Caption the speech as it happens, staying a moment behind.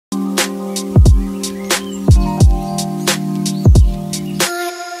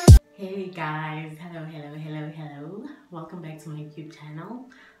welcome back to my YouTube channel.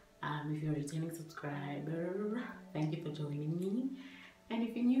 If you're a returning subscriber, thank you for joining me, and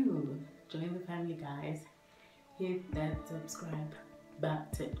if you're new, join the family, guys. Hit that subscribe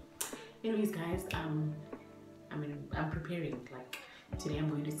button. Anyways, guys, I'm preparing. Like today I'm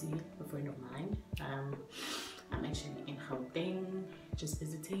going to see a friend of mine. I'm actually in Sandton just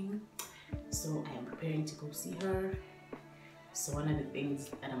visiting, so I am preparing to go see her. So one of the things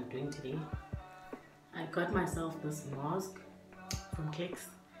that I'm doing today, I got myself this mask from Clicks.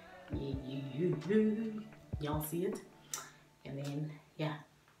 Y'all see it? And then yeah,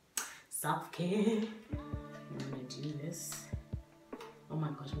 self-care. I'm gonna do this. Oh my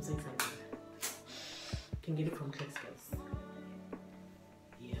gosh, I'm so excited. You can get it from Clicks, guys.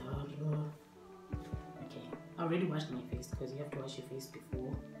 Yeah. Okay, I already washed my face because you have to wash your face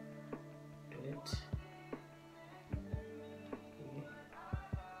before do it.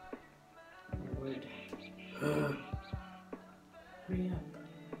 Hurry up.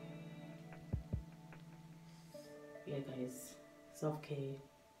 Yeah, guys, self-care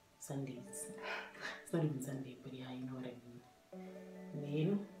Sundays. It's not even Sunday, but yeah, you know what I mean. And then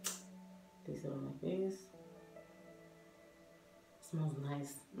this on my face. Smells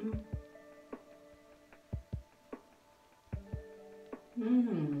nice.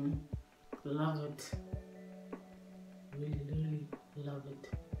 Love it. Really love it.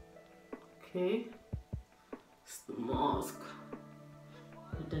 Okay. The mask.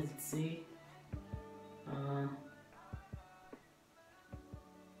 What does it say?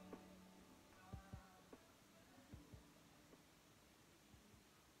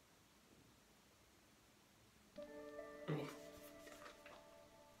 Okay.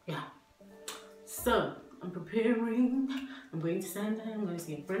 Yeah. So I'm preparing. I'm going to Sandton. I'm going to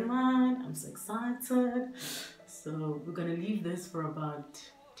see a friend of mine. I'm so excited. So we're gonna leave this for about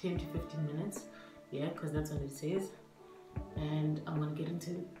 10 to 15 minutes. Yeah, because that's what it says. And I'm gonna get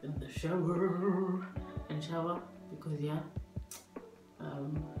into the shower and shower because yeah,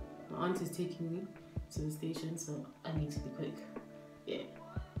 my aunt is taking me to the station, so I need to be quick. Yeah,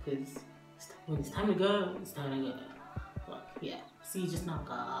 because when it's time to go, it's time to go. But yeah, see you just now,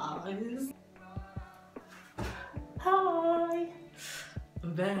 guys. Hi,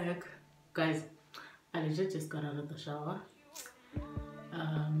 I'm back, guys. I legit just got out of the shower.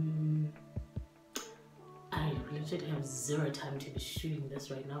 I literally have zero time to be shooting this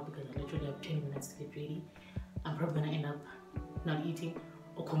right now because I literally have 20 minutes to get ready. I'm probably gonna end up not eating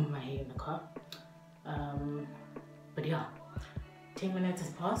or combing my hair in the car. But yeah, 10 minutes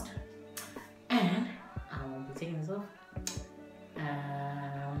has passed and I will be taking this off.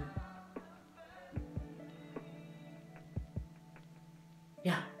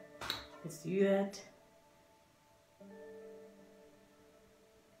 Yeah, let's do that.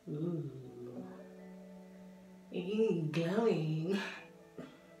 Ooh. Glowing.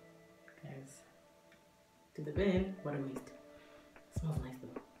 Guys, to the bin. What a waste. Smells nice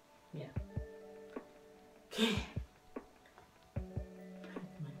though. Yeah. Okay. Pat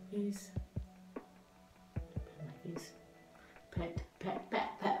my face. Pat my face. Pat.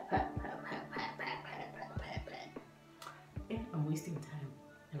 Yeah, I'm wasting time.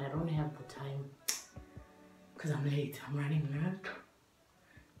 And I don't have the time because I'm late. I'm running late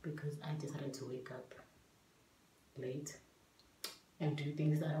because I decided to wake up late and do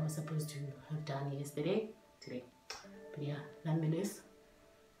things that I was supposed to have done today. But yeah, nonetheless,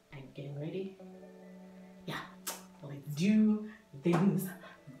 I'm getting ready. Yeah, let's do things.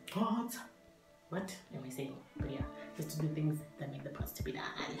 What am I saying? But yeah, just to do things that make the parts to be done.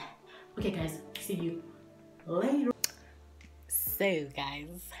 Okay, guys, see you later. So,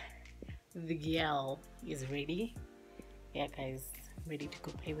 guys, the girl is ready. Yeah, guys, ready to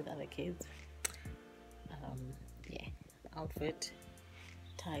go play with other kids. Yeah, outfit,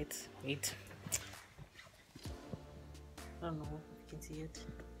 tights, wait, I don't know if you can see it.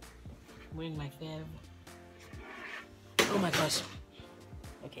 I'm wearing my fab. Oh my gosh.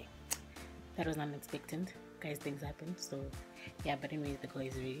 Okay, that was unexpected, guys. Things happen. So yeah, but anyways, the girl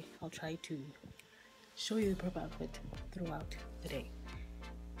is ready. I'll try to show you the proper outfit throughout the day.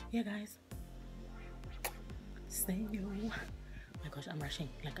 Yeah, guys, say you. Oh my gosh, I'm rushing,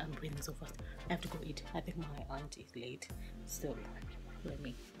 like I'm breathing so fast. I have to go eat. I think my aunt is late, so let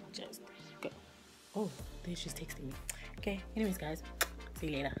me just go. Oh, there, she's texting me. Okay, anyways, guys, see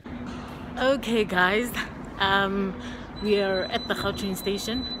you later. Okay, guys, we are at the Sandton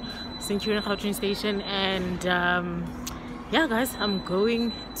station, Sandton station, and yeah, guys, I'm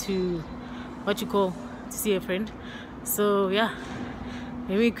going to to see a friend. So yeah,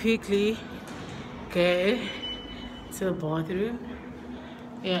 let me quickly go to the bathroom.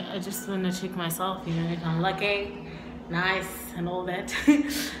 Yeah, I just want to check myself, you know, if I'm lucky. nice and all that.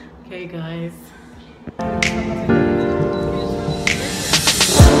 Okay, guys.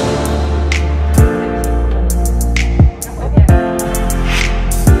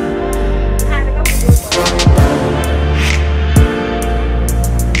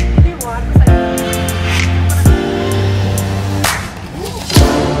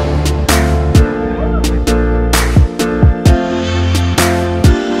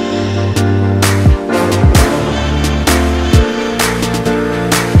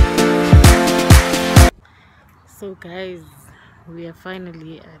 So guys, we are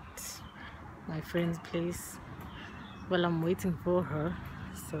finally at my friend's place. Well, I'm waiting for her,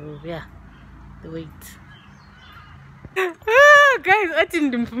 so yeah, the wait. Oh, guys,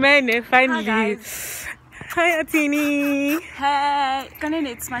 Athini finally. Hi guys. Hi Athini. Hey, Kanene,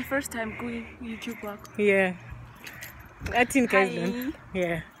 it's my first time going YouTube work. Yeah. Athini guys. Hi.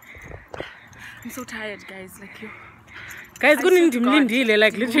 Yeah. I'm so tired, guys. Like you. Guys, I going swear to to God,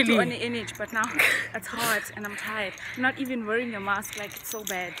 like I'm literally. on the image, but now it's hot and I'm tired. I'm not even wearing a mask. Like it's so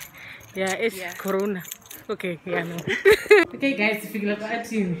bad. Yeah, it's Yeah. Corona. Okay, yeah, no. Okay, guys, if you look at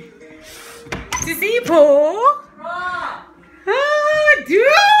Athini. Sisipho. Ah, dude.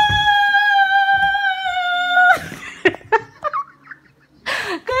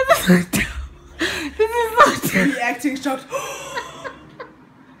 Guys, this is not. Acting shocked.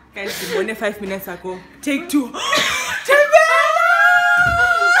 Guys, the one 5 minutes ago. Take 2.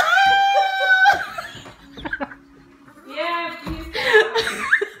 Yeah, please.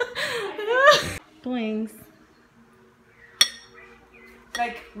 Thanks.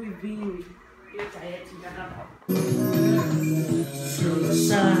 Like we've been. You're tired.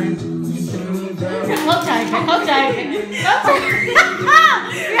 Hold tight, hold tight.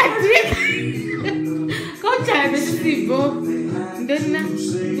 Hold tight, Sisipho. Then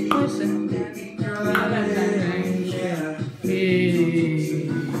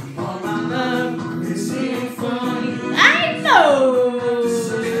I know.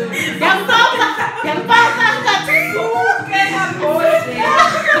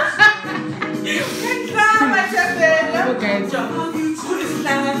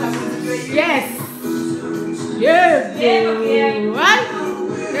 Yes. Yes. Yeah. What?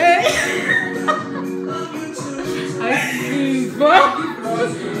 I see.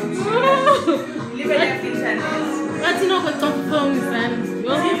 What's not with top phones and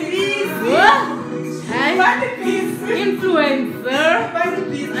what? Influencer.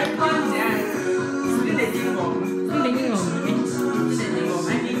 I can't dance. Still a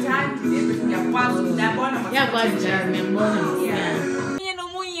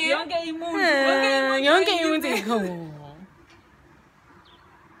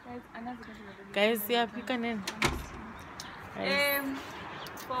Guys, yeah, you can in.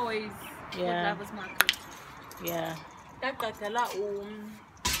 4 ways. Yeah. Lovers market. Yeah.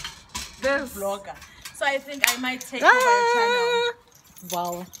 This vlogger. So I think I might take over the channel.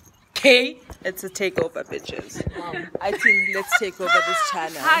 Wow. Okay, it's a takeover, bitches. Wow. I think let's take over this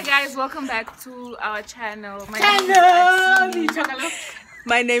channel. Hi guys, welcome back to our channel.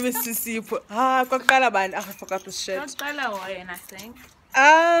 My name is Sisipho. I forgot the shit. Not Hawaiian, I think.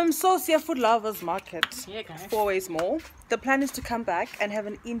 So Food Lovers Market. Yeah, guys. 4 ways more. The plan is to come back and have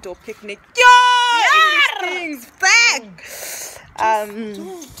an indoor picnic. Yeah! English things back.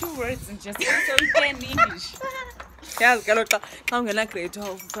 Two words and just so we can English.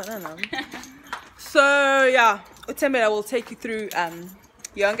 So yeah, Utembela will take you through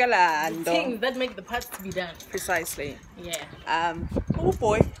Yongala and Things that make the parts to be done. precisely. Yeah. Oh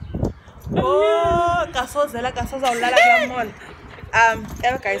boy. Oh, kasozela ulala kula mall.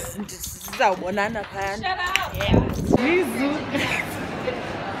 Guys, sizawubonana phana. Shut up. Yeah.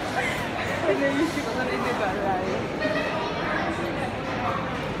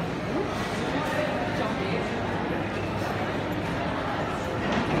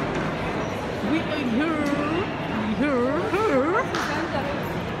 We are here.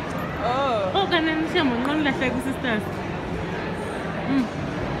 Oh, can I see my non like sisters?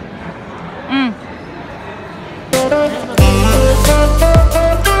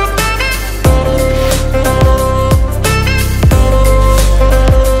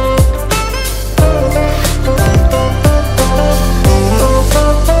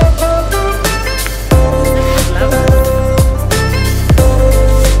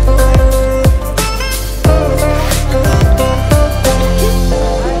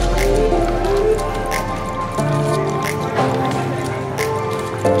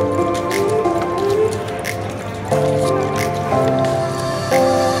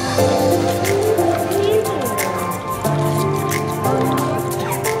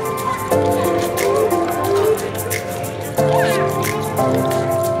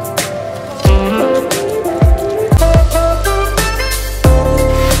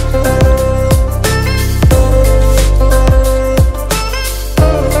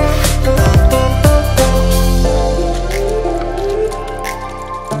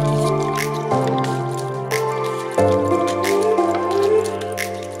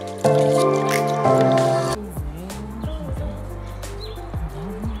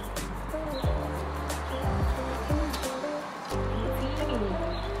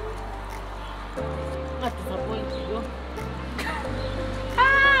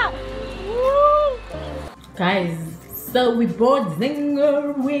 guys, so we bought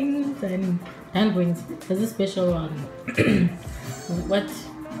zinger wings and hand wings. There's a special one. What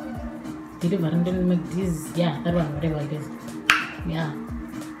did it make these? Yeah, that one, whatever it is. Yeah,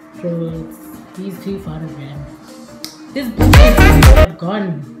 so it's these 2 for 100 grams. This is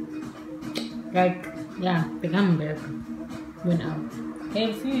gone. Like, yeah, they come back when out.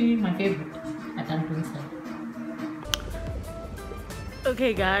 KFC, my favorite at Sandton.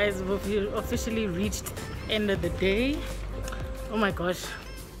 Okay guys, we've officially reached end of the day. Oh my gosh,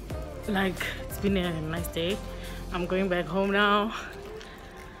 like it's been a nice day. I'm going back home now,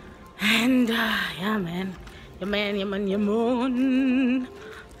 and yeah man,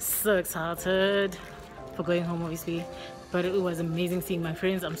 so excited for going home obviously, but it was amazing seeing my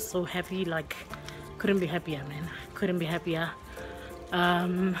friends. I'm so happy, like couldn't be happier man, couldn't be happier.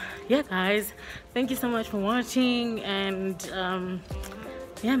 Yeah guys, thank you so much for watching, and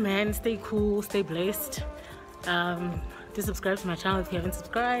yeah man, stay cool, stay blessed. Do subscribe to my channel if you haven't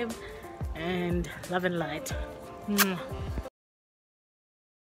subscribed, and love and light. Mwah.